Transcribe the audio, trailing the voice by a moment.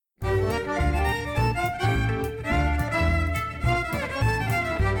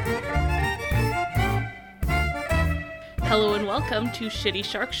welcome to Shitty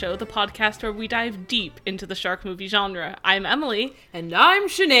Shark Show, the podcast where we dive deep into the shark movie genre. I'm Emily. And I'm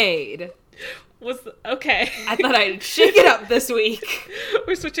Sinead. Okay. I thought I'd shake it up this week.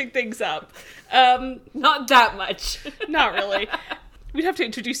 We're switching things up. Not that much. Not really. We'd have to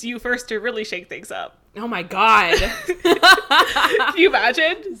introduce you first to really shake things up. Oh my god. Can you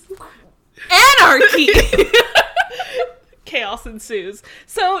imagine? Anarchy! Chaos ensues.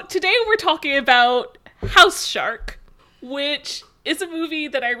 So today we're talking about House Shark, which is a movie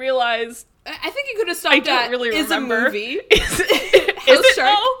that I realized I think you could have stopped at don't really is remember. a movie. Is it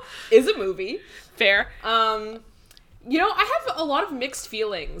Shark though? is a movie. Fair. You know, I have a lot of mixed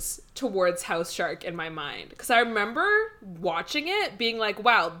feelings towards House Shark in my mind. Because I remember watching it being like,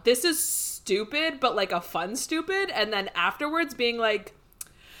 wow, this is stupid, but like a fun stupid. And then afterwards being like,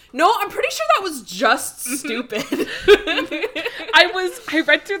 no, I'm pretty sure that was just stupid. I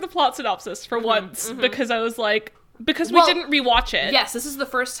read through the plot synopsis for once because I was like, because we didn't rewatch it. Yes, this is the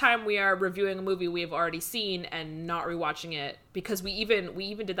first time we are reviewing a movie we've already seen and not rewatching it, because we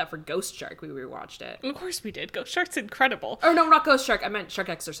even did that for Ghost Shark. We rewatched it. Of course we did. Ghost Shark's incredible. Oh no, not Ghost Shark. I meant Shark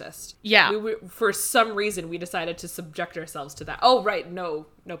Exorcist. Yeah. For some reason, we decided to subject ourselves to that. Oh right, no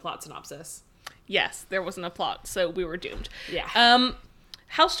plot synopsis. Yes, there wasn't a plot, so we were doomed. Yeah.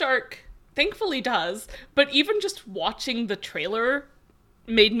 House Shark thankfully does, but even just watching the trailer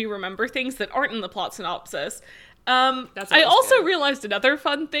made me remember things that aren't in the plot synopsis. I also good. realized another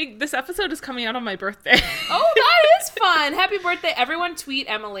fun thing. This episode is coming out on my birthday. Oh, that is fun. Happy birthday. Everyone tweet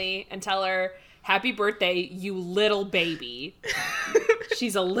Emily and tell her, happy birthday, you little baby.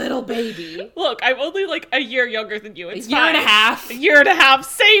 She's a little baby. Look, I'm only like a year younger than you. It's a year and a half. A year and a half.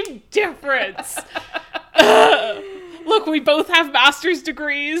 Same difference. Look, we both have master's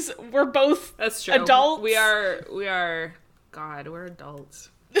degrees. We're both That's true. adults. We are, God, we're adults.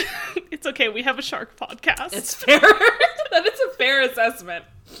 It's okay. We have a shark podcast. It's fair. That is a fair assessment.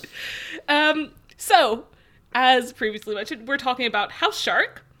 So, as previously mentioned, we're talking about House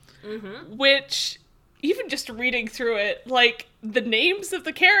Shark, which, even just reading through it, like, the names of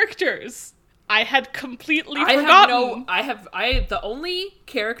the characters, I had completely forgotten. The only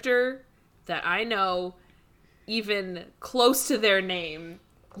character that I know even close to their name,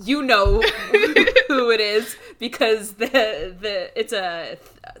 you know who it is, because it's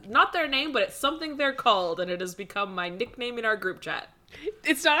not their name, but it's something they're called, and it has become my nickname in our group chat.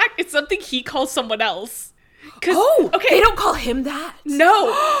 It's something he calls someone else. Okay. They don't call him that?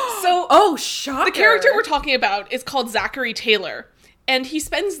 No. So, shocker. The character we're talking about is called Zachary Taylor, and he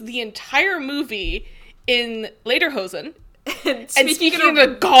spends the entire movie in Lederhosen, and speaking in a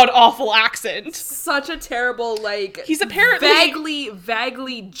god-awful accent. Such a terrible, like, he's apparently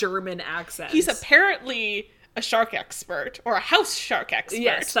vaguely German accent. He's apparently a shark expert, or a house shark expert.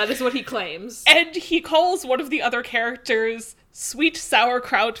 Yes, that is what he claims. And he calls one of the other characters Sweet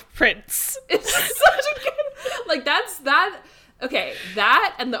Sauerkraut Prince. It's such a good, like, okay,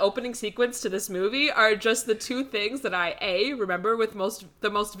 that and the opening sequence to this movie are just the two things that I, A, remember the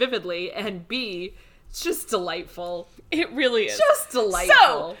most vividly, and B, it's just delightful. It really is. Just delightful.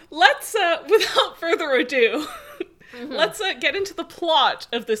 So, let's, without further ado, let's get into the plot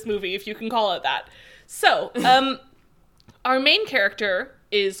of this movie, if you can call it that. So, our main character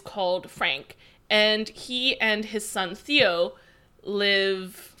is called Frank, and he and his son Theo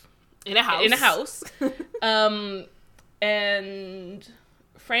live in a house. And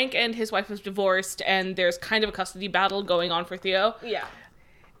Frank and his wife have divorced, and there's kind of a custody battle going on for Theo. Yeah.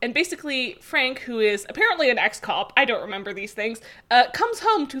 And basically, Frank, who is apparently an ex-cop, I don't remember these things, comes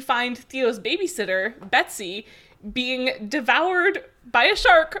home to find Theo's babysitter, Betsy, being devoured by a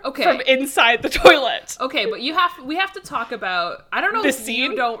shark from inside the toilet. Okay, but we have to talk about, I don't know this if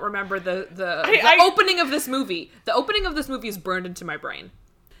scene? you don't remember the opening of this movie. The opening of this movie is burned into my brain.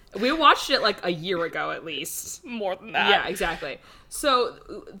 We watched it like a year ago at least. More than that. Yeah, exactly. So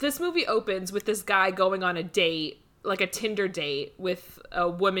this movie opens with this guy going on a date, like a Tinder date, with a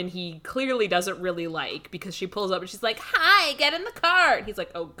woman he clearly doesn't really like, because she pulls up and she's like, "Hi, get in the car." And he's like,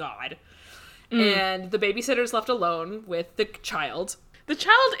 "Oh God." And the babysitter's left alone with the child. The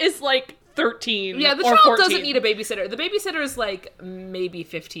child is like 13 Yeah, the or child 14. doesn't need a babysitter. The babysitter is like maybe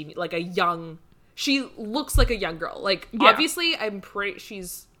 15, like she looks like a young girl. Like, obviously, I'm pretty,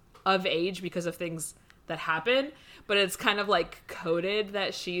 she's of age because of things that happen, but it's kind of like coded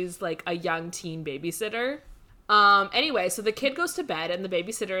that she's like a young teen babysitter. Anyway, so the kid goes to bed and the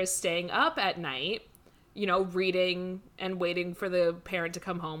babysitter is staying up at night, you know, reading and waiting for the parent to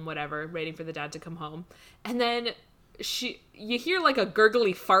come home, whatever, waiting for the dad to come home. And then you hear like a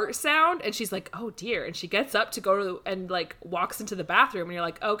gurgly fart sound, and she's like, "Oh dear." And she gets up to go and like walks into the bathroom, and you're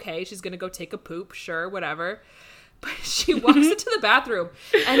like, okay, she's gonna go take a poop, sure, whatever. But she walks into the bathroom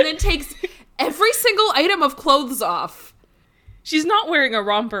and then takes every single item of clothes off. She's not wearing a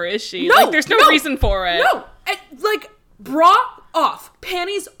romper, is she? No, like, there's no reason for it. No, like, bra off,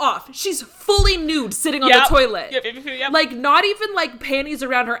 panties off. She's fully nude sitting on the toilet. Yep. Like, not even, like, panties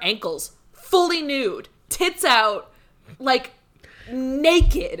around her ankles. Fully nude. Tits out. Like,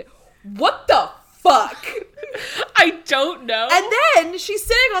 naked. What the fuck? I don't know. And then she's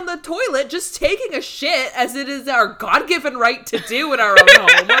sitting on the toilet just taking a shit, as it is our God-given right to do in our own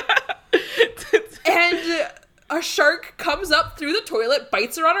home. And a shark comes up through the toilet,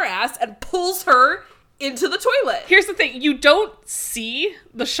 bites her on her ass, and pulls her into the toilet. Here's the thing. You don't see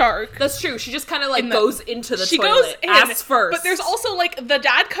the shark. That's true. She just kind of, like, goes into the toilet. She goes in, ass first. But there's also, like, the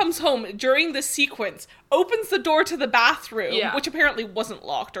dad comes home during this sequence, opens the door to the bathroom, which apparently wasn't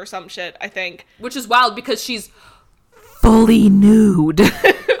locked or some shit, I think. Which is wild because she's fully nude.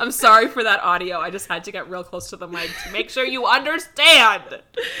 I'm sorry for that audio. I just had to get real close to the mic to make sure you understand.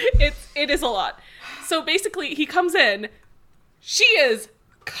 It is a lot. So basically, he comes in. She is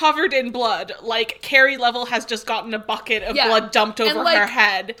covered in blood. Like, Carrie Level has just gotten a bucket of blood dumped over her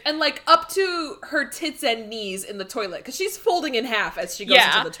head. And, like, up to her tits and knees in the toilet. Because she's folding in half as she goes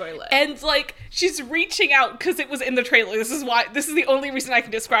into the toilet. And, like, she's reaching out because it was in the trailer. This is the only reason I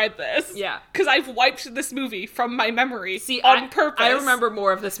can describe this. Yeah. Because I've wiped this movie from my memory on purpose. I remember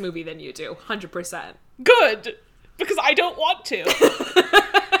more of this movie than you do. 100%. Good. Because I don't want to.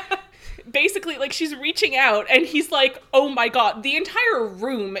 Basically, like, she's reaching out, and he's like, oh my god, the entire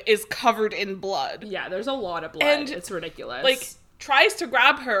room is covered in blood. Yeah, there's a lot of blood. And it's ridiculous. Like, tries to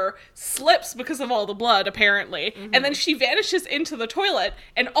grab her, slips because of all the blood, apparently, and then she vanishes into the toilet,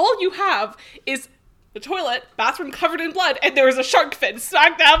 and all you have is the toilet, bathroom covered in blood, and there is a shark fin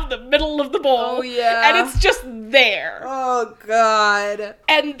smack down in the middle of the bowl. Oh, yeah. And it's just there. Oh, God.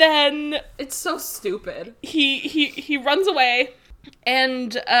 And then... It's so stupid. He runs away,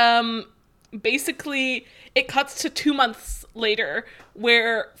 and, basically, it cuts to 2 months later,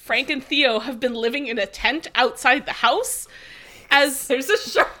 where Frank and Theo have been living in a tent outside the house, as... There's a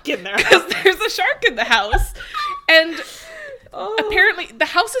shark in there. Because there's a shark in the house. And apparently, the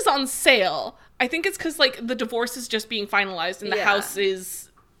house is on sale. I think it's because, like, the divorce is just being finalized, and the house is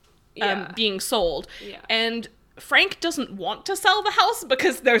being sold. Yeah. And Frank doesn't want to sell the house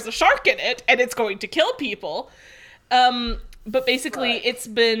because there's a shark in it, and it's going to kill people. But basically, it's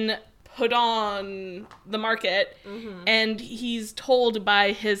been put on the market, and he's told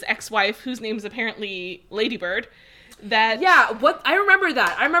by his ex-wife, whose name is apparently Ladybird, that... Yeah, I remember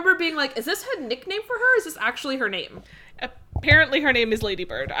that. I remember being like, is this her nickname for her? Is this actually her name? Apparently her name is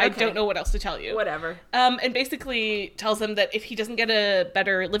Ladybird. I don't know what else to tell you. Whatever. And basically tells him that if he doesn't get a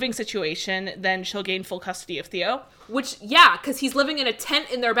better living situation, then she'll gain full custody of Theo. Which, yeah, because he's living in a tent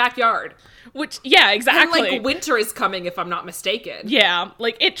in their backyard. Which, yeah, exactly. And, like, winter is coming, if I'm not mistaken. Yeah,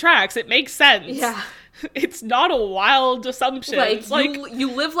 like, it tracks. It makes sense. Yeah. It's not a wild assumption. Like,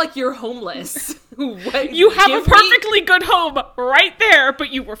 you live like you're homeless. You have a perfectly good home right there,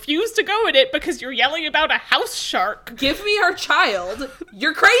 but you refuse to go in it because you're yelling about a house shark. Give me our child.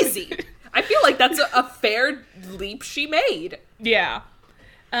 You're crazy. I feel like that's a fair leap she made. Yeah.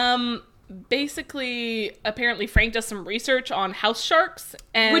 Basically, apparently Frank does some research on house sharks.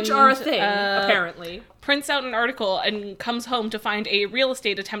 And, which are a thing, apparently. Prints out an article and comes home to find a real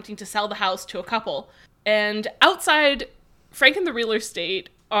estate attempting to sell the house to a couple. And outside, Frank and the real estate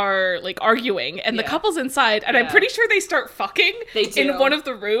are, like, arguing, and the couple's inside, and I'm pretty sure they start fucking in one of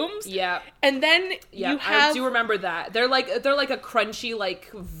the rooms. Yeah. And then you have... I do remember that. They're like a crunchy,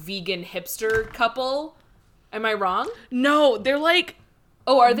 like, vegan hipster couple. Am I wrong? No, they're like...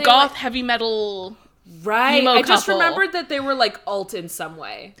 Oh, are they goth, heavy metal... Right. I just remembered that they were, like, alt in some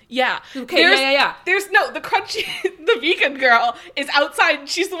way. Yeah. Okay, yeah. There's the crunchy, the vegan girl is outside, and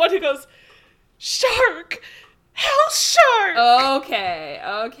she's the one who goes, shark! House shark!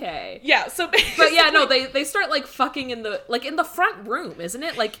 Okay. Yeah, so basically... But yeah, no, they start, like, fucking in the front room, isn't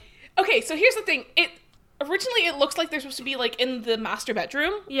it? Like... Okay, so here's the thing. Originally, it looks like they're supposed to be, like, in the master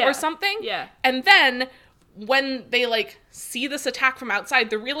bedroom or something. Yeah. And then... when they, like, see this attack from outside,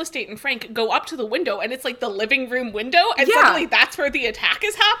 the real estate and Frank go up to the window, and it's, like, the living room window, and suddenly that's where the attack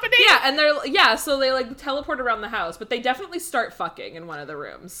is happening? Yeah, and so they, like, teleport around the house, but they definitely start fucking in one of the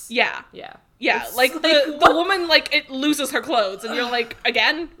rooms. Yeah. Yeah. Yeah, like, the woman, like, it loses her clothes, and you're like,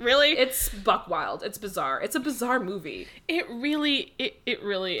 again? Really? It's buck wild. It's bizarre. It's a bizarre movie. It really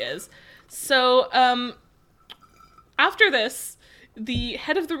is. So, after this, the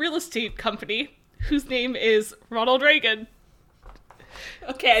head of the real estate company... whose name is Ronald Reagan.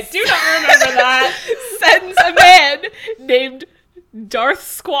 Okay, I do not remember that. Sends a man named Darth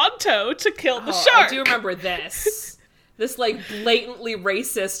Squanto to kill the shark. I do remember this. this like blatantly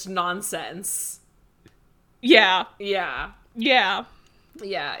racist nonsense. Yeah. Yeah. Yeah.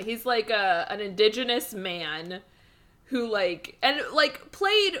 Yeah, he's like an indigenous man who like, and like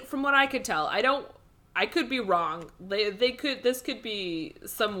played, from what I could tell, I could be wrong. This could be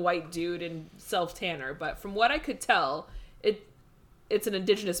some white dude in self-tanner, but from what I could tell, it's an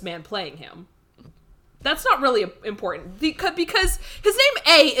indigenous man playing him. That's not really important because his name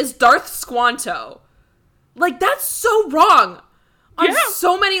A is Darth Squanto. Like, that's so wrong on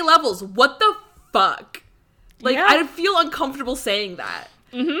so many levels. What the fuck? Like, I feel uncomfortable saying that.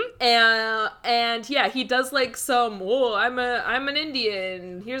 Mm-hmm. And yeah, he does like some, I'm an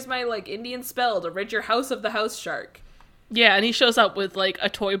Indian. Here's my like Indian spell to rid your house of the house shark. Yeah, and he shows up with like a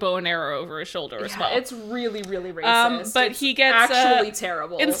toy bow and arrow over his shoulder as well. It's really, really racist. But he gets actually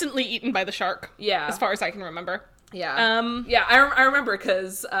terrible. Instantly eaten by the shark. Yeah, as far as I can remember. Yeah. Yeah, I remember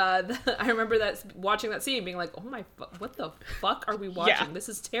because I remember that watching that scene being like, oh my, what the fuck are we watching? Yeah. This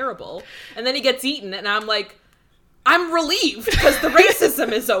is terrible. And then he gets eaten, and I'm like, I'm relieved because the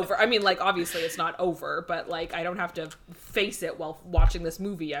racism is over. I mean, like, obviously it's not over, but like, I don't have to face it while watching this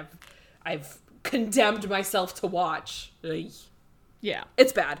movie. I've condemned myself to watch. Ugh. Yeah,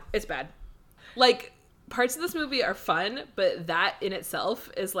 it's bad. It's bad. Like, parts of this movie are fun, but that in itself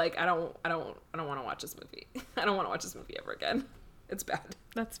is like, I don't want to watch this movie. I don't want to watch this movie ever again. It's bad.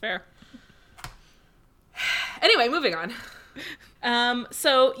 That's fair. Anyway, moving on.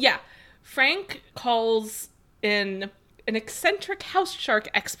 So yeah, Frank calls in an eccentric house shark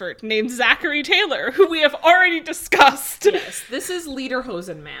expert named Zachary Taylor, who we have already discussed. Yes, this is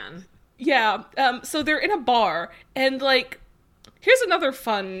Lederhosen Man. Yeah, so they're in a bar, and like, here's another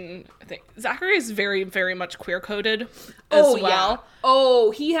fun thing. Zachary is very, very much queer-coded as well. Yeah. Oh,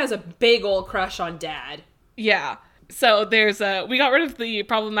 he has a big old crush on Dad. Yeah. So there's we got rid of the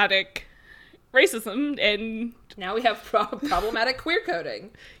problematic racism, and now we have problematic queer coding.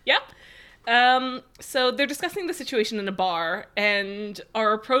 Yep. So they're discussing the situation in a bar and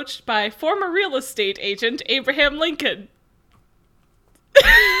are approached by former real estate agent Abraham Lincoln.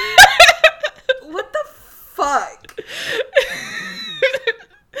 What the fuck?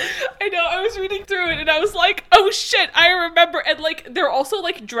 I know, I was reading through it and I was like, oh shit, I remember. And like, they're also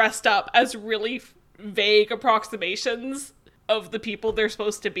like dressed up as really vague approximations of the people they're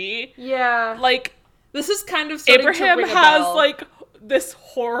supposed to be. Yeah. Like, this is kind of Abraham has like this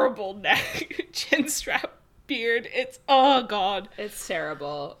horrible neck, chin strap, beard. It's, oh god. It's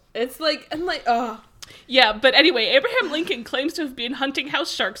terrible. It's like, and like, oh. Yeah, but anyway, Abraham Lincoln claims to have been hunting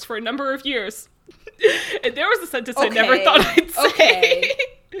house sharks for a number of years. And there was a sentence I never thought I'd say. Okay.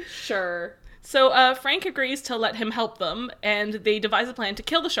 Sure. So Frank agrees to let him help them, and they devise a plan to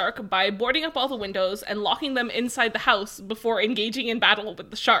kill the shark by boarding up all the windows and locking them inside the house before engaging in battle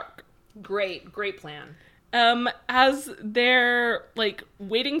with the shark. Great plan. As they're, like,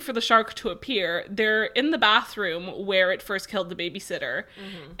 waiting for the shark to appear, they're in the bathroom where it first killed the babysitter.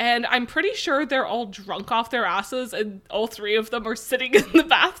 Mm-hmm. And I'm pretty sure they're all drunk off their asses, and all three of them are sitting in the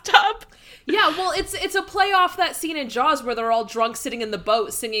bathtub. Yeah, well, it's a play off that scene in Jaws where they're all drunk sitting in the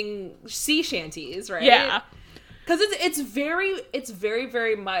boat singing sea shanties, right? Yeah. Because it's very,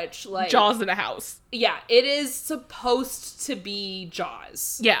 very much like Jaws in a house. Yeah, it is supposed to be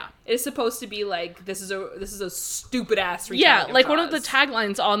Jaws. Yeah, it is supposed to be like this is a stupid ass retelling. Yeah, like of one of the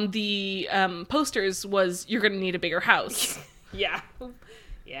taglines on the posters was "You're gonna need a bigger house." Yeah,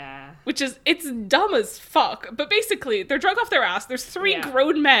 yeah. Which is, it's dumb as fuck. But basically, they're drunk off their ass. There's three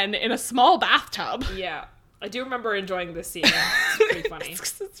grown men in a small bathtub. Yeah, I do remember enjoying this scene. It's pretty funny.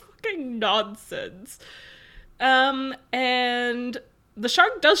 It's fucking nonsense. And the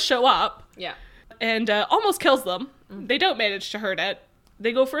shark does show up. Yeah. And almost kills them. Mm. They don't manage to hurt it.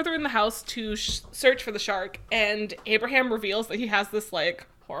 They go further in the house to search for the shark, and Abraham reveals that he has this, like,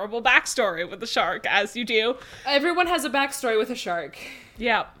 horrible backstory with the shark, as you do. Everyone has a backstory with a shark.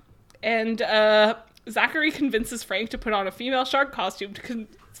 Yeah. And Zachary convinces Frank to put on a female shark costume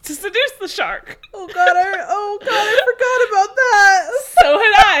to seduce the shark. Oh god, I forgot about that. So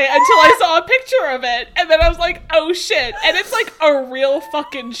had I, until I saw a picture of it, and then I was like, oh shit. And it's like a real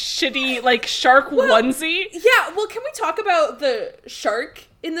fucking shitty, like, shark onesie. Yeah, well, can we talk about the shark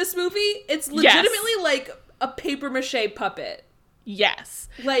in this movie? It's legitimately like a papier-mâché puppet. Yes.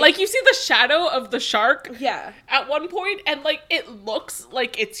 Like, you see the shadow of the shark at one point, and, like, it looks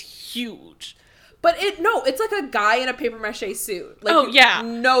like it's huge. But it's like a guy in a papier-mâché suit. Like, oh, yeah.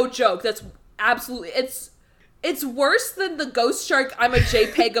 No joke. That's absolutely, it's worse than the ghost shark. I'm a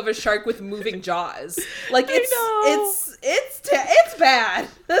JPEG of a shark with moving jaws. Like, it's bad.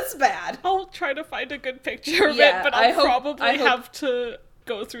 That's bad. I'll try to find a good picture of it, but I'll probably have to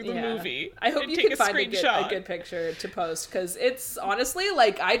go through the movie. I hope you can find a good picture to post, because it's honestly,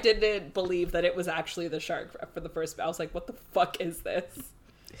 like, I didn't believe that it was actually the shark for the first bit. I was like, what the fuck is this?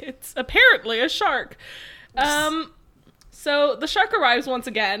 It's apparently a shark. So the shark arrives once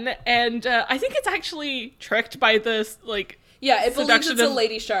again, and I think it's actually tricked by this, like... Yeah, it believes it's a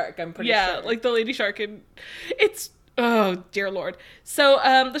lady shark, I'm pretty sure. Yeah, like the lady shark, and it's... Oh, dear lord. So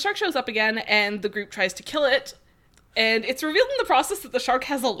the shark shows up again, and the group tries to kill it, and it's revealed in the process that the shark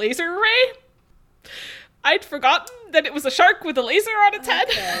has a laser array. I'd forgotten that it was a shark with a laser on its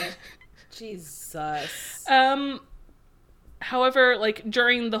head. Jesus. However, like,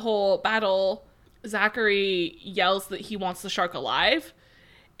 during the whole battle, Zachary yells that he wants the shark alive,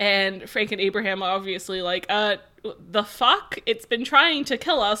 and Frank and Abraham are obviously like, the fuck? It's been trying to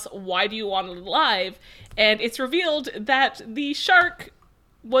kill us. Why do you want it alive? And it's revealed that the shark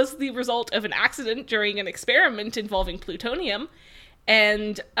was the result of an accident during an experiment involving plutonium,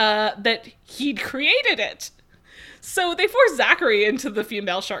 and that he'd created it. So they force Zachary into the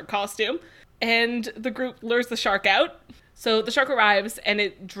female shark costume, and the group lures the shark out. So the shark arrives, and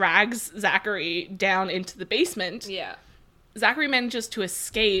it drags Zachary down into the basement. Yeah. Zachary manages to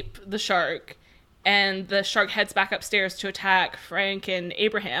escape the shark, and the shark heads back upstairs to attack Frank and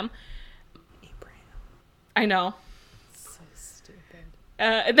Abraham. I know. So stupid.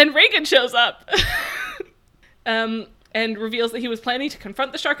 And then Reagan shows up and reveals that he was planning to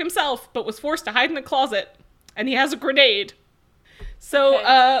confront the shark himself, but was forced to hide in a closet, and he has a grenade.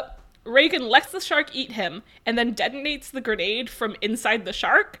 So Reagan lets the shark eat him, and then detonates the grenade from inside the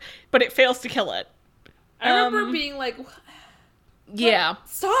shark, but it fails to kill it. I remember being like, yeah.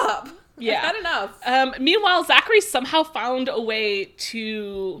 Stop! Yeah. I've had enough. Meanwhile, Zachary somehow found a way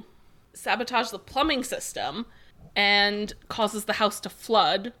to sabotage the plumbing system and causes the house to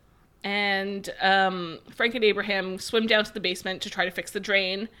flood. And Frank and Abraham swim down to the basement to try to fix the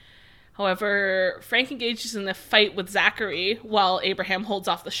drain. However, Frank engages in a fight with Zachary while Abraham holds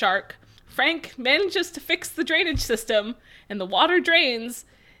off the shark. Frank manages to fix the drainage system, and the water drains.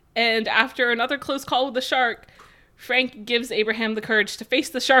 And after another close call with the shark, Frank gives Abraham the courage to face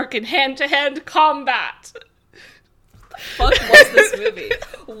the shark in hand-to-hand combat. What the fuck was this movie?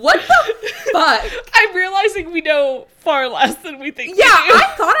 What the fuck? I'm realizing we know far less than we think. Yeah,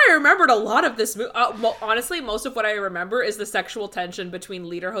 I thought I remembered a lot of this movie. Honestly, most of what I remember is the sexual tension between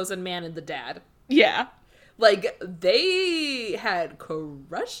Lederhosen Man and the dad. Yeah. Like, they had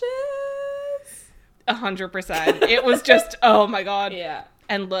crushes. 100%. It was just, oh my god. Yeah.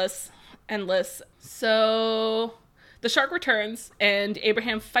 Endless. So the shark returns, and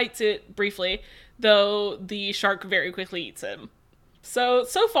Abraham fights it briefly, though the shark very quickly eats him. So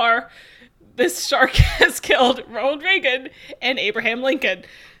far, this shark has killed Ronald Reagan and Abraham Lincoln,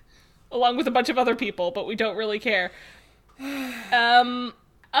 along with a bunch of other people, but we don't really care. And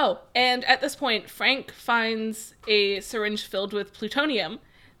at this point, Frank finds a syringe filled with plutonium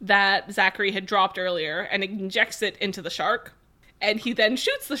that Zachary had dropped earlier and injects it into the shark. And he then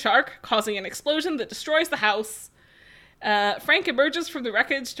shoots the shark, causing an explosion that destroys the house. Frank emerges from the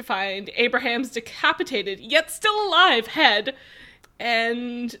wreckage to find Abraham's decapitated, yet still alive, head.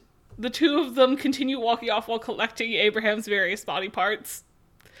 And the two of them continue walking off while collecting Abraham's various body parts.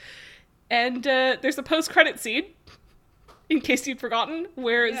 And there's a post-credit scene, in case you'd forgotten,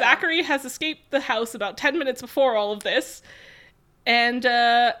 where Zachary has escaped the house about 10 minutes before all of this, and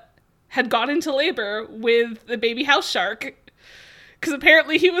had got into labor with the baby house shark. Because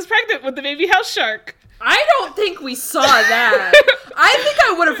apparently he was pregnant with the baby house shark. I don't think we saw that. I think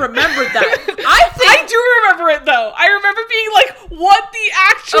I would have remembered that. I do remember it, though. I remember being like, what the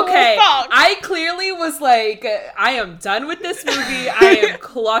actual fuck? I clearly was like, I am done with this movie. I am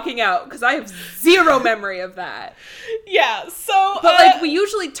clocking out. Because I have zero memory of that. Yeah, so... But, like, we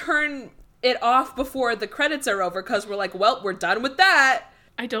usually turn it off before the credits are over. Because we're like, well, we're done with that.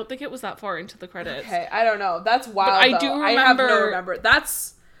 I don't think it was that far into the credits. Okay, I don't know. That's wild, but I do remember... I have no remember.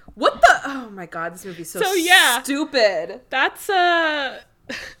 That's... What the... Oh my god, this movie's so stupid. That's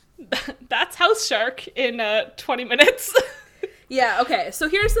House Shark in 20 minutes. Yeah, okay. So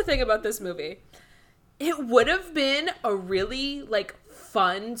here's the thing about this movie. It would have been a really, like,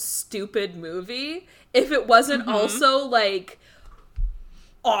 fun, stupid movie if it wasn't also, like,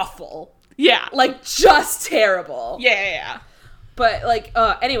 awful. Yeah. Like, just terrible. Yeah. But, like,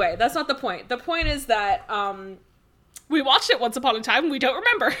 anyway, that's not the point. The point is that, we watched it once upon a time, we don't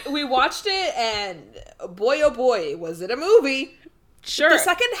remember. We watched it, and boy, oh boy, was it a movie. Sure. The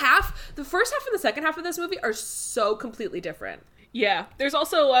first half and the second half of this movie are so completely different. Yeah. There's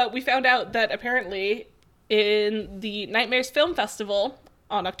also, we found out that apparently in the Nightmares Film Festival,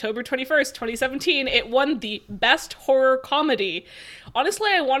 on October 21st, 2017, it won the Best Horror Comedy. Honestly,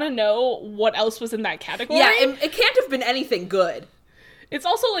 I want to know what else was in that category. Yeah, it can't have been anything good. It's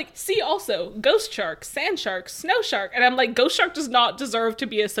also like, see also, Ghost Shark, Sand Shark, Snow Shark. And I'm like, Ghost Shark does not deserve to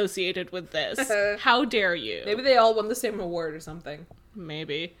be associated with this. How dare you? Maybe they all won the same award or something.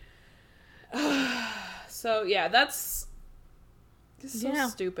 Maybe. So, yeah, that's so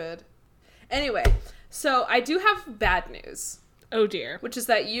stupid. Anyway, so I do have bad news. Oh, dear. Which is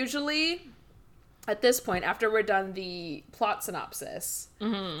that usually, at this point, after we're done the plot synopsis,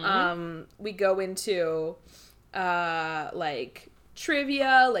 we go into, like,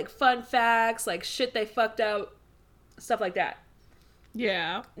 trivia, like fun facts, like shit they fucked up, stuff like that.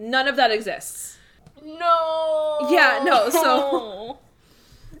 Yeah. None of that exists. No. Yeah, no, so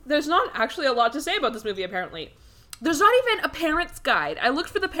there's not actually a lot to say about this movie, apparently. There's not even a parent's guide. I looked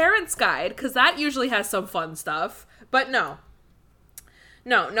for the parent's guide, because that usually has some fun stuff, but no.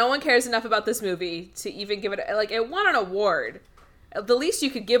 No one cares enough about this movie to even give it, like, it won an award. The least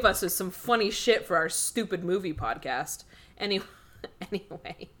you could give us is some funny shit for our stupid movie podcast.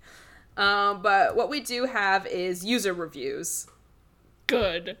 Anyway, but what we do have is user reviews.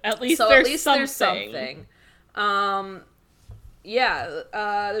 Good. At least there's something.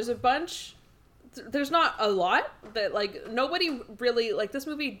 There's a bunch. There's not a lot that, like, nobody really, like, this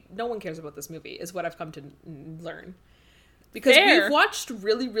movie, no one cares about this movie, is what I've come to learn. Because we've watched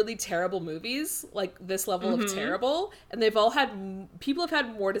really, really terrible movies, like this level of terrible, and people have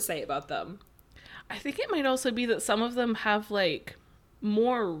had more to say about them. I think it might also be that some of them have, like,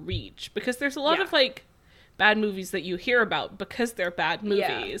 more reach, because there's a lot of, like, bad movies that you hear about because they're bad movies.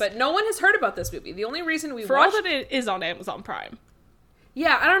 Yeah, but no one has heard about this movie. The only reason we For all that it is on Amazon Prime.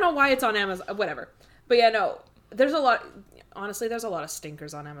 Yeah, I don't know why it's on Amazon, whatever. But yeah, no, there's a lot of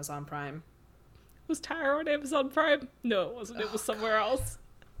stinkers on Amazon Prime. Was Tyre on Amazon Prime? No, it wasn't. It was somewhere else.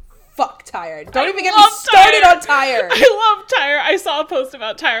 Fuck Tyre. Don't even get me started on Tyre. I love Tyre. I saw a post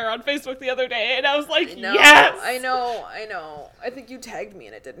about Tyre on Facebook the other day, and I was like, yes! I know. I think you tagged me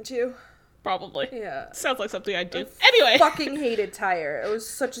in it, didn't you? Probably. Yeah. Sounds like something I'd do. Anyway. I fucking hated Tyre. It was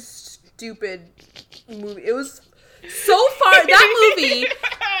such a stupid movie. It was so far, that movie,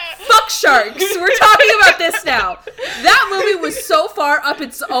 fuck sharks. We're talking about this now. That movie was so far up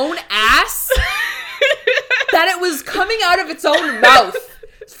its own ass that it was coming out of its own mouth.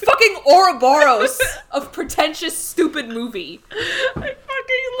 It's fucking Ouroboros of pretentious, stupid movie. I fucking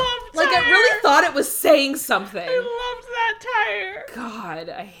loved Tyre. Like, it really thought it was saying something. I loved that Tyre. God,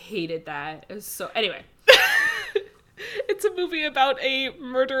 I hated that. It was so... Anyway. It's a movie about a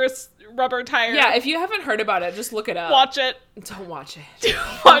murderous rubber tire. Yeah, if you haven't heard about it, just look it up. Watch it. Don't watch it.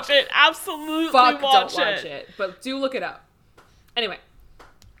 Don't watch it. Absolutely don't watch it. But do look it up. Anyway.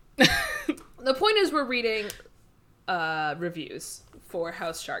 The point is we're reading reviews for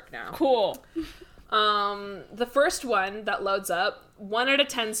House Shark now. Cool. The first one that loads up, 1 out of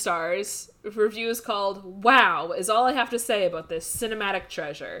 10 stars. Review is called, "Wow, is all I have to say about this cinematic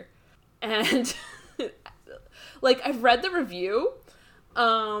treasure." And... like, I've read the review,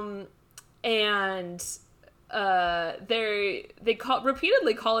 and they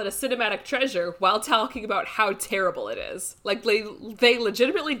repeatedly call it a cinematic treasure while talking about how terrible it is. Like, they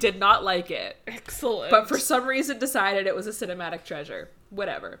legitimately did not like it. Excellent. But for some reason decided it was a cinematic treasure.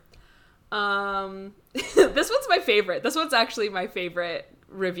 Whatever. This one's my favorite. This one's actually my favorite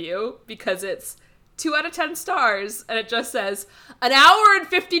review because it's 2 out of 10 stars, and it just says, 1 hour and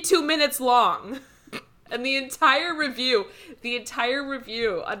 52 minutes long. And the entire review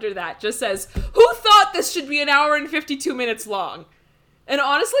under that just says, who thought this should be 1 hour and 52 minutes long? And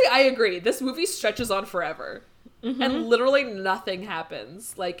honestly, I agree. This movie stretches on forever. Mm-hmm. And literally nothing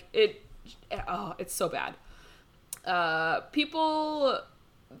happens. Like, it's so bad. People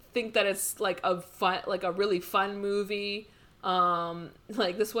think that it's like a really fun movie.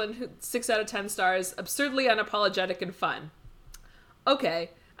 Like this one, 6 out of 10 stars, absurdly unapologetic and fun.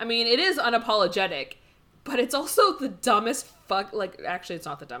 Okay. I mean, it is unapologetic. But it's also the dumbest actually, it's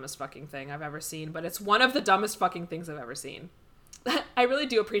not the dumbest fucking thing I've ever seen, but it's one of the dumbest fucking things I've ever seen. I really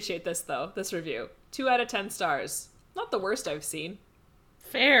do appreciate this, though, this review. 2 out of 10 stars. Not the worst I've seen.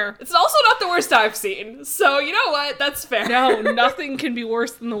 Fair. It's also not the worst I've seen. So, you know what? That's fair. No, nothing can be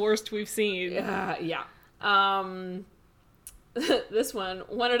worse than the worst we've seen. Yeah. This one,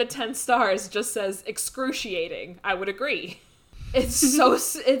 1 out of 10 stars, just says excruciating. I would agree. It's so...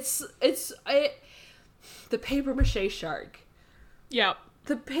 The papier-mâché shark. Yeah.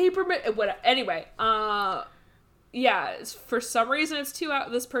 The papier-mâché... Anyway, yeah, for some reason it's 2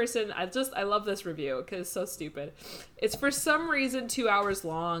 hours... This person... I love this review, because it's so stupid. It's for some reason 2 hours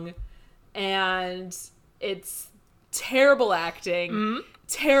long, and it's terrible acting,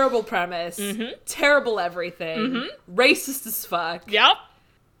 terrible premise, terrible everything, racist as fuck. Yep.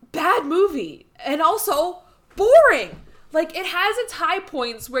 Bad movie. And also boring. Like, it has its high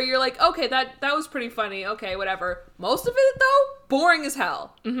points where you're like, okay, that was pretty funny. Okay, whatever. Most of it, though, boring as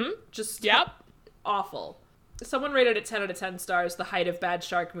hell. Just awful. Someone rated it 10 out of 10 stars, the height of bad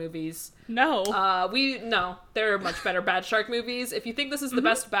shark movies. No. No. There are much better bad shark movies. If you think this is the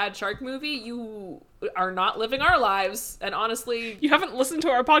best bad shark movie, you are not living our lives. And honestly... You haven't listened to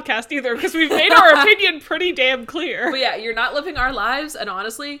our podcast either, because we've made our opinion pretty damn clear. But yeah, you're not living our lives, and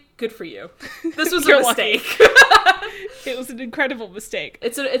honestly, good for you. This was a You're mistake. It was an incredible mistake.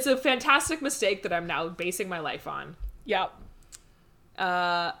 It's a fantastic mistake that I'm now basing my life on. Yep.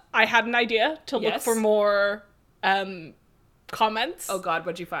 I had an idea to look for more comments. Oh god,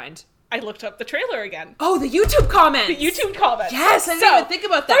 what'd you find? I looked up the trailer again. Oh, the YouTube comments! The YouTube comments. Yes, I didn't even think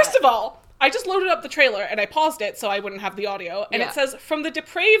about that. First of all, I just loaded up the trailer and I paused it so I wouldn't have the audio. And it says, from the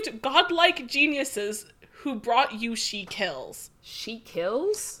depraved, godlike geniuses who brought you She Kills. She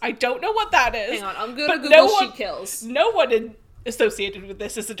Kills? I don't know what that is. Hang on, I'm gonna Google She Kills. No one associated with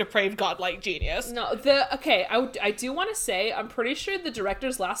this is a depraved, godlike genius. No, I do want to say, I'm pretty sure the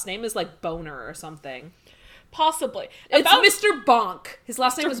director's last name is like Boner or something. Possibly. It's Mr. Bonk. His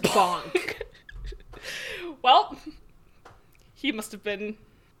last name is Bonk. Well, he must have been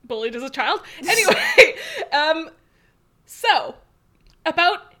bullied as a child. Anyway, so,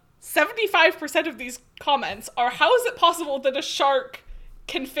 about 75% of these comments are, how is it possible that a shark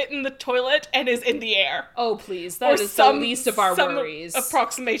can fit in the toilet and is in the air? Oh, please. That is the least of our worries.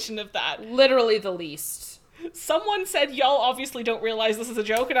 Approximation of that. Literally the least. Someone said, y'all obviously don't realize this is a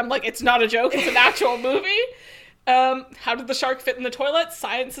joke, and I'm like, it's not a joke, it's an actual movie. How did the shark fit in the toilet?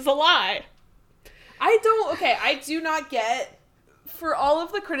 Science is a lie. I do not get, for all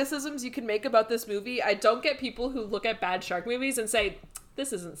of the criticisms you can make about this movie, I don't get people who look at bad shark movies and say,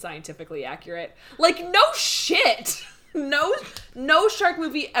 this isn't scientifically accurate. Like, no shit! No shark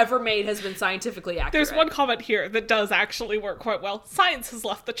movie ever made has been scientifically accurate. There's one comment here that does actually work quite well. Science has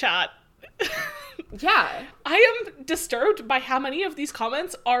left the chat. Yeah. I am disturbed by how many of these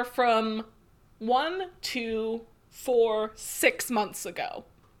comments are from 1, 2, 4, 6 months ago.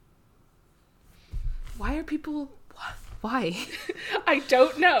 Why are people... Why? I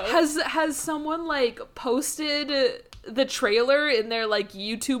don't know. Has someone, like, posted the trailer in their, like,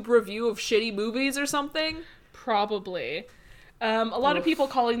 YouTube review of shitty movies or something? Probably. A lot of people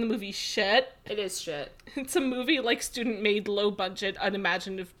calling the movie shit. It is shit. It's a movie like student-made, low-budget,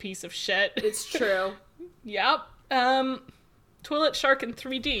 unimaginative piece of shit. It's true. Yep. Toilet Shark in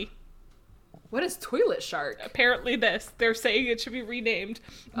 3D. What is Toilet Shark? Apparently this. They're saying it should be renamed.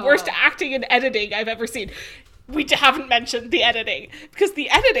 Worst acting and editing I've ever seen. We haven't mentioned the editing, because the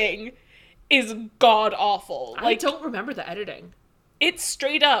editing is god-awful. I don't remember the editing. It's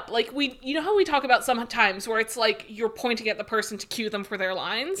straight up, like, you know how we talk about sometimes where it's like you're pointing at the person to cue them for their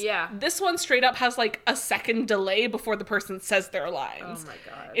lines? Yeah. This one straight up has like a second delay before the person says their lines. Oh my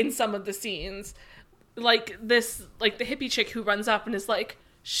god. In some of the scenes. Like this, like the hippie chick who runs up and is like,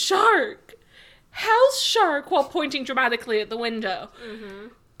 shark! How's shark? While pointing dramatically at the window. Mm-hmm.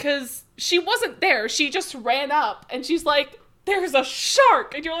 'Cause she wasn't there, she just ran up and she's like, there's a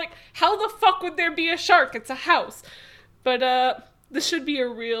shark! And you're like, how the fuck would there be a shark? It's a house. But, this should be a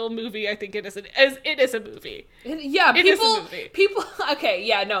real movie. I think it is. It is a movie. People. Okay,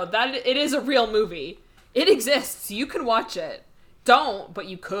 yeah, no, it is a real movie. It exists. You can watch it. Don't, but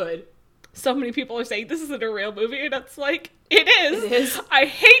you could. So many people are saying this isn't a real movie, and it's like, it is. It is. I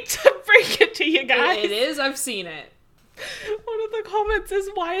hate to break it to you guys. It is. I've seen it. One of the comments is,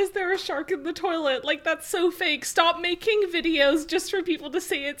 why is there a shark in the toilet? Like, that's so fake. Stop making videos just for people to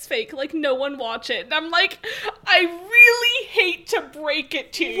say it's fake. Like, no one watch it. And I'm like, I really hate to break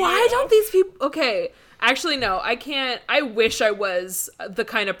it to you. Why don't these people... Okay, actually, no, I can't... I wish I was the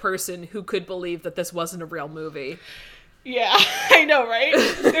kind of person who could believe that this wasn't a real movie. Yeah, I know, right?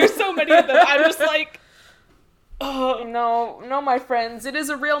 There's so many of them. I'm just like, oh. No, my friends. It is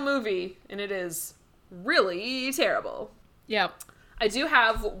a real movie, and it is really terrible. Yeah. I do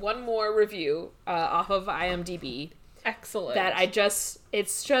have one more review off of IMDb. Excellent. That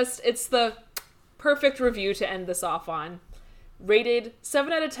it's the perfect review to end this off on. Rated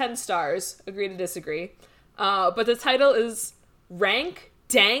 7 out of 10 stars. Agree to disagree. But the title is Rank,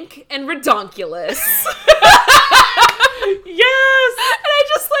 Dank, and Redonkulous. Yes! And I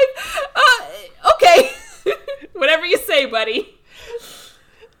just like, okay. Whatever you say, buddy.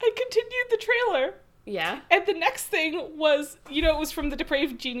 I continued the trailer. Yeah. And the next thing was, it was from the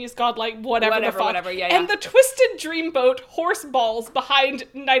Depraved Genius Godlike, whatever the fuck. Whatever, yeah. And the Twisted Dreamboat horse balls behind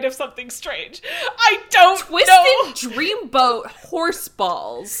Night of Something Strange. I don't know. Twisted Dreamboat horse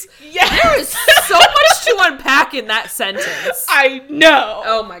balls. Yes. There is so much to unpack in that sentence. I know.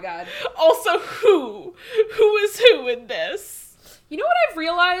 Oh my god. Also, who? Who is who in this? You know what I've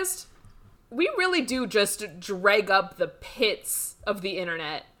realized? We really do just drag up the pits of the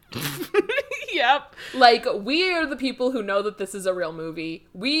internet. Yep. Like, we are the people who know that this is a real movie.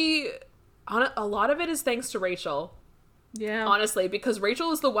 A lot of it is thanks to Rachel. Yeah. Honestly, because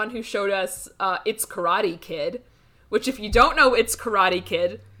Rachel is the one who showed us It's Karate Kid, which if you don't know It's Karate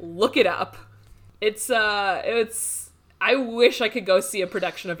Kid, look it up. It's I wish I could go see a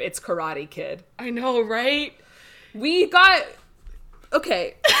production of It's Karate Kid. I know, right?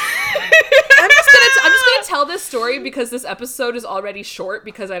 Okay. I'm just gonna tell this story because this episode is already short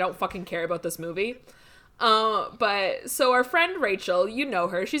because I don't fucking care about this movie. But so our friend Rachel, you know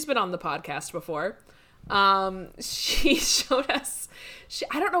her, she's been on the podcast before. She showed us,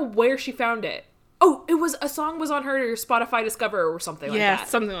 I don't know where she found it. Oh, a song was on her Spotify Discover or something like that. Yeah,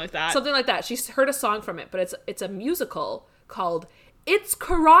 something like that. Something like that. She heard a song from it, but it's a musical called It's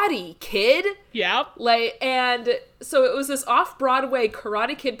Karate Kid. Yep. And so it was this off-Broadway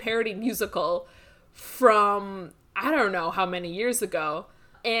Karate Kid parody musical from I don't know how many years ago.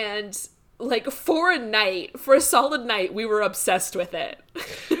 And for a solid night, we were obsessed with it.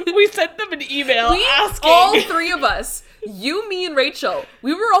 We sent them an email asking. All three of us, you, me, and Rachel,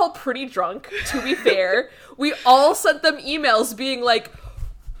 we were all pretty drunk, to be fair. We all sent them emails being like,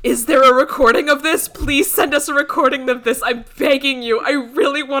 is there a recording of this? Please send us a recording of this. I'm begging you. I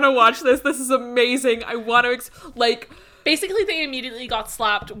really want to watch this. This is amazing. I want to, Basically, they immediately got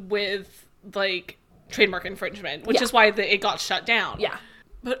slapped with, trademark infringement, which is why it got shut down. Yeah.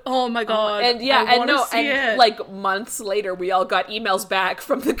 But, oh my god. Months later, we all got emails back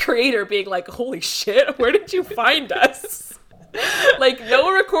from the creator being like, holy shit, where did you find us?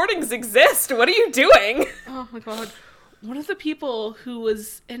 No recordings exist. What are you doing? Oh my god. One of the people who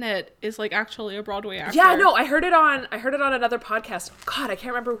was in it is actually a Broadway actor. Yeah, no, I heard it on another podcast. God, I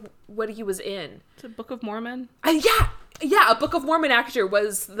can't remember what he was in. It's a Book of Mormon. Yeah, a Book of Mormon actor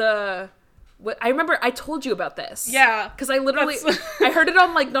was the. I remember I told you about this. Yeah, because I literally I heard it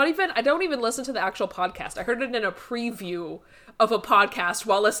on I don't even listen to the actual podcast. I heard it in a preview of a podcast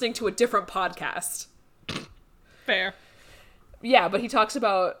while listening to a different podcast. Fair. Yeah, but he talks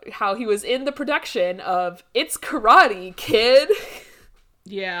about how he was in the production of It's Karate Kid.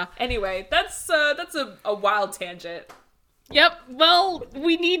 Yeah. Anyway, that's a wild tangent. Yep. Well,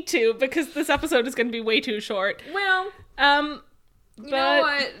 we need to because this episode is going to be way too short. Well, you know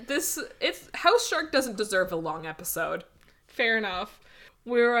what? House Shark doesn't deserve a long episode. Fair enough.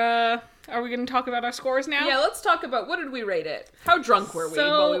 Are we going to talk about our scores now? Yeah, let's talk about what did we rate it? How drunk were we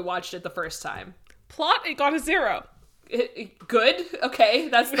while we watched it the first time? Plot, it got a 0. Good. Okay,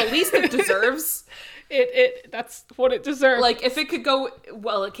 that's the least it deserves. That's what it deserves. If it could go,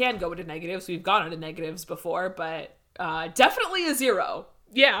 well, it can go into negatives. We've gone into negatives before, but definitely a 0.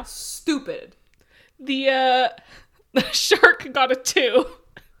 Yeah. Stupid. The shark got a 2.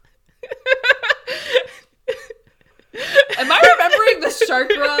 Am I remembering the shark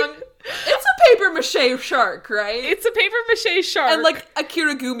wrong? It's a paper mache shark, right? It's a paper mache shark. And a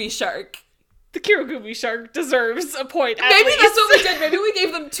kirigumi shark. The Kirigumi shark deserves a point. Maybe that's what we did. Maybe we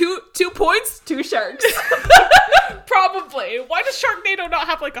gave them two points, 2 sharks. Probably. Why does Sharknado not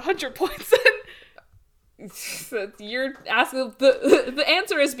have 100 points then? You're asking. The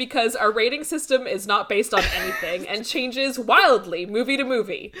answer is because our rating system is not based on anything and changes wildly movie to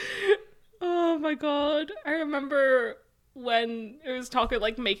movie. Oh my god. I remember when it was talking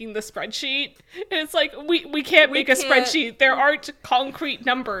making the spreadsheet, and it's we can't make a spreadsheet. There aren't concrete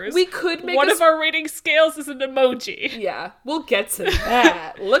numbers. We could make one of our rating scales is an emoji. Yeah, we'll get to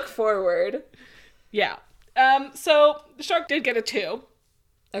that. Look forward. Yeah. So the shark did get a 2.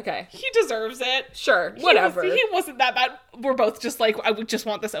 Okay. He deserves it. Sure. Whatever. He wasn't that bad. We're both just I would just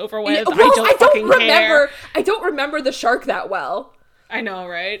want this over with. Yeah, well, I don't remember. I don't remember the shark that well. I know,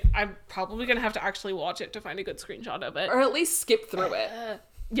 right? I'm probably gonna have to actually watch it to find a good screenshot of it, or at least skip through it.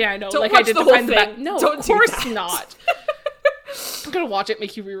 Yeah, I know. Don't watch I did the to whole find thing. No, don't of course do not. I'm gonna watch it,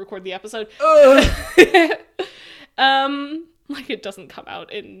 make you re-record the episode. It doesn't come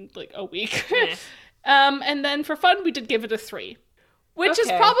out in a week. And then for fun, we did give it a 3. Which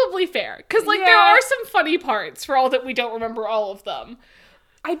is probably fair. Because, there are some funny parts for all that we don't remember all of them.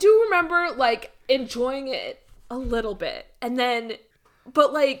 I do remember, enjoying it a little bit. And then,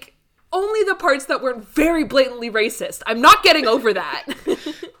 but, only the parts that weren't very blatantly racist. I'm not getting over that.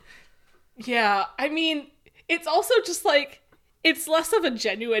 Yeah, I mean, it's also just like, it's less of a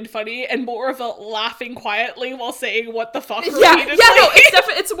genuine funny and more of a laughing quietly while saying what the fuck repeatedly. Yeah, no,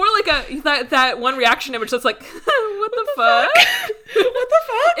 it's more like that one reaction image that's like, what the fuck? What the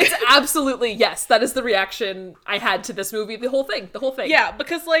fuck? It's absolutely, yes, that is the reaction I had to this movie, the whole thing. Yeah,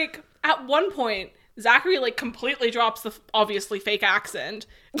 because, like, at one point, Zachary, like, completely drops the obviously fake accent.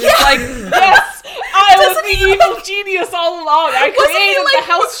 It's like, yes, I was the evil genius all along. I created the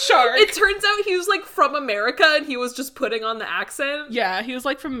house shark. It turns out he was, like, from America and he was just putting on the accent. Yeah, he was,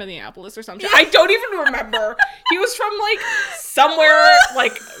 like, from Minneapolis or something. I don't even remember. He was from, like, somewhere,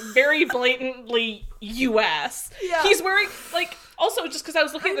 like, very blatantly U.S. Yeah. He's wearing, like... Also, just because I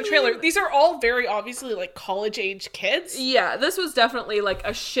was looking at the trailer, these are all very obviously, like, college-age kids. Yeah, this was definitely, like,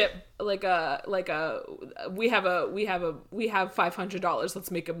 a ship, we have $500,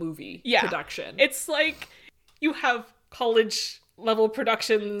 let's make a movie production. It's like, you have college-level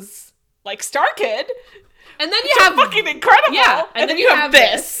productions, like Star Kid. And then you have... fucking incredible! Yeah, and then you have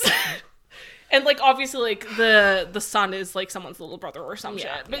this. And, like, obviously, like, the son is, like, someone's little brother or some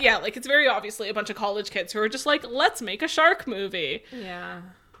shit. But, yeah, like, it's very obviously a bunch of college kids who are just like, let's make a shark movie. Yeah.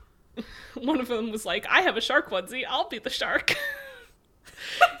 One of them was like, I have a shark onesie. I'll be the shark.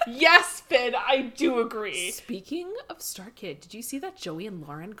 Yes, Finn, I do agree. Speaking of Star Kid, did you see that Joey and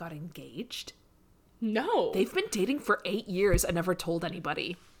Lauren got engaged? No. They've been dating for 8 years and never told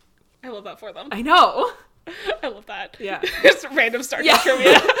anybody. I love that for them. I know. I love that. Yeah. Just random Star Trek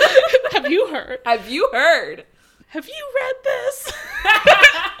trivia. Have you heard? Have you heard? Have you read this?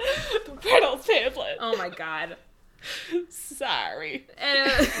 The Reynolds pamphlet. Oh my god. Sorry.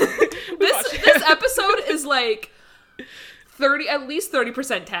 This episode is like at least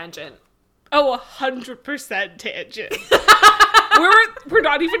 30% tangent. Oh, 100% tangent. We're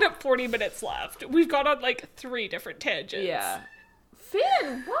not even at 40 minutes left. We've gone on like 3 different tangents. Yeah.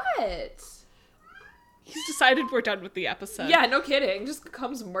 Finn, what? He's decided we're done with the episode. Yeah, no kidding. Just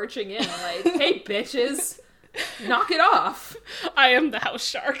comes marching in like, hey, bitches, knock it off. I am the house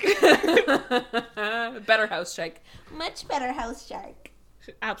shark. Better house shark. Much better house shark.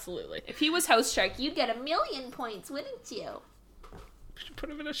 Absolutely. If he was house shark, You'd get 1,000,000 points, wouldn't you? We should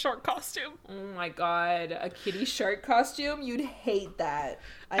put him in a shark costume. oh my god, a kitty shark costume? You'd hate that.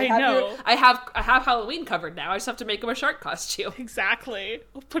 I know. I have Halloween covered now. I just have to make him a shark costume. Exactly.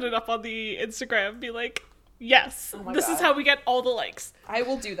 We'll put it up on the Instagram and be like, yes, this is God. how we get all the likes. I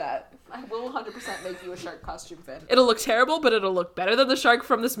will do that. I will 100% make you a shark costume, Finn. It'll look terrible, but it'll look better than the shark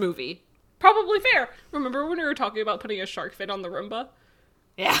from this movie. Probably fair. Remember when we were talking about putting a shark fin on the Roomba?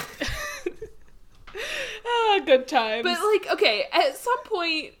 Yeah. Good times. But, like, okay, at some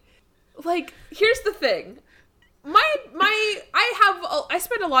point, like, here's the thing. I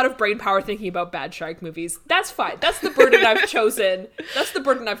spend a lot of brain power thinking about bad shark movies. That's fine. That's the burden I've chosen.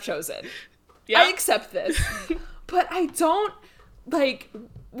 Yep. I accept this. But I don't, like,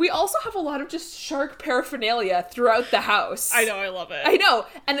 we also have a lot of just shark paraphernalia throughout the house. I know, I love it. I know,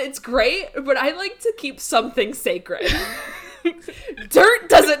 and it's great, but I like to keep something sacred. Dirt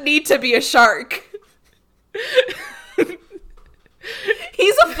doesn't need to be a shark.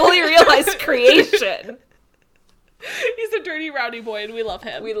 He's a fully realized creation. He's a dirty, rowdy boy, and we love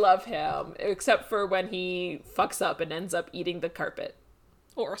him. We love him, except for when he fucks up and ends up eating the carpet.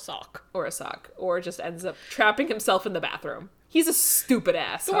 Or a sock. Or a sock. Or just ends up trapping himself in the bathroom. He's a stupid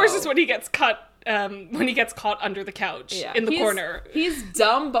ass. The worst is when he gets caught under the couch in the corner. He's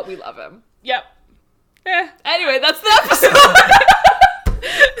dumb, but we love him. Yep. Anyway, that's the episode.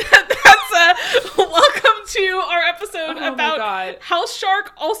 Welcome to our episode Oh about House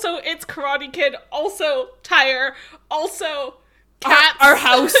Shark, also It's Karate Kid, also Tyre, also cats. Our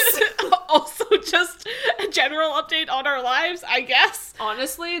house. Also just a general update on our lives, I guess.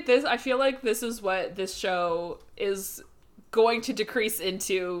 Honestly, I feel like this is what this show is going to decrease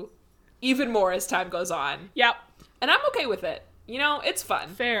into even more as time goes on. Yep. And I'm okay with it. You know, it's fun.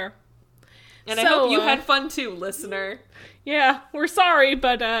 Fair. And I hope you had fun too, listener. Yeah, we're sorry,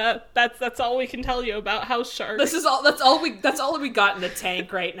 but that's all we can tell you about House Shark. That's all we got in the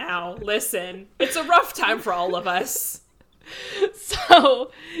tank right now. Listen, it's a rough time for all of us. So,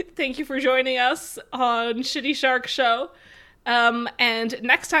 thank you for joining us on Shitty Shark Show. And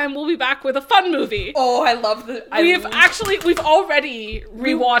next time we'll be back with a fun movie. Oh, I love the. We've already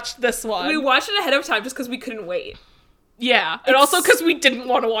rewatched this one. We watched it ahead of time just because we couldn't wait. Yeah, and also because we didn't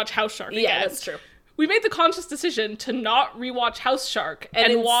want to watch House Shark again. Yeah, that's true. we made the conscious decision to not rewatch House Shark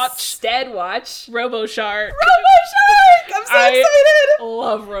and watch instead watch Robo Shark. Robo Shark! I'm so excited!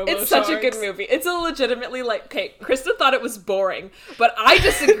 Love Robo It's such a good movie. It's a legitimately, like, okay, Krista thought it was boring, but I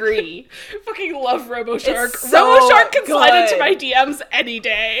disagree. Fucking love Robo Shark. It's so Robo Shark can slide into good. my DMs any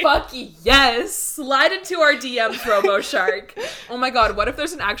day. Fuck yes! Slide into our DMs, Robo Shark. Oh my god, what if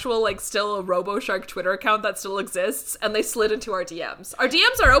there's an actual, like, still a Robo Shark Twitter account that still exists, and they slid into our DMs? Our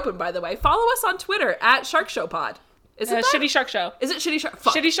DMs are open, by the way. Follow us on Twitter, at Shark Show Pod. Is it that? Shitty Shark Show. Is it Shitty Shark?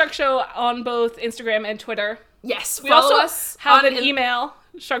 Fuck. Shitty Shark Show on both Instagram and Twitter. Yes, We follow also us have on an email,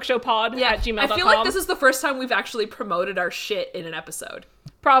 sharkshowpod at gmail.com. I feel like this is the first time we've actually promoted our shit in an episode.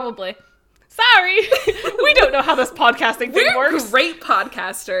 Probably. Sorry. We don't know how this podcasting thing We're works. great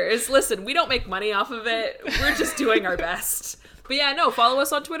podcasters. Listen, we don't make money off of it. We're just doing our best. But yeah, no, follow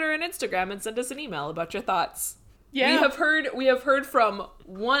us on Twitter and Instagram and send us an email about your thoughts. Yeah. We have heard from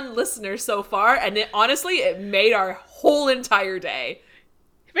one listener so far, and honestly, it made our whole entire day.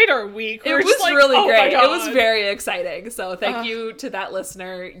 It made our week. It We're was just like, really oh my great. It God. was very exciting. So thank you to that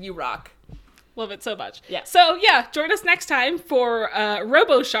listener. You rock. Love it so much. Yeah. So yeah, join us next time for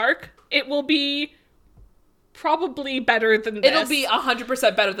Robo Shark. It will be probably better than this. It'll be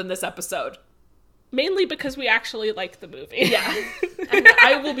 100% better than this episode. Mainly because we actually like the movie. Yeah. And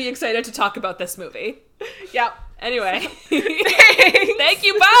I will be excited to talk about this movie. Yep. Anyway. Thanks. Thank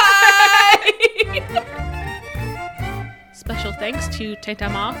you. Bye. Special thanks to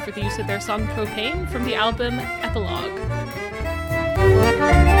Tentama for the use of their song Propane from the album Epilogue.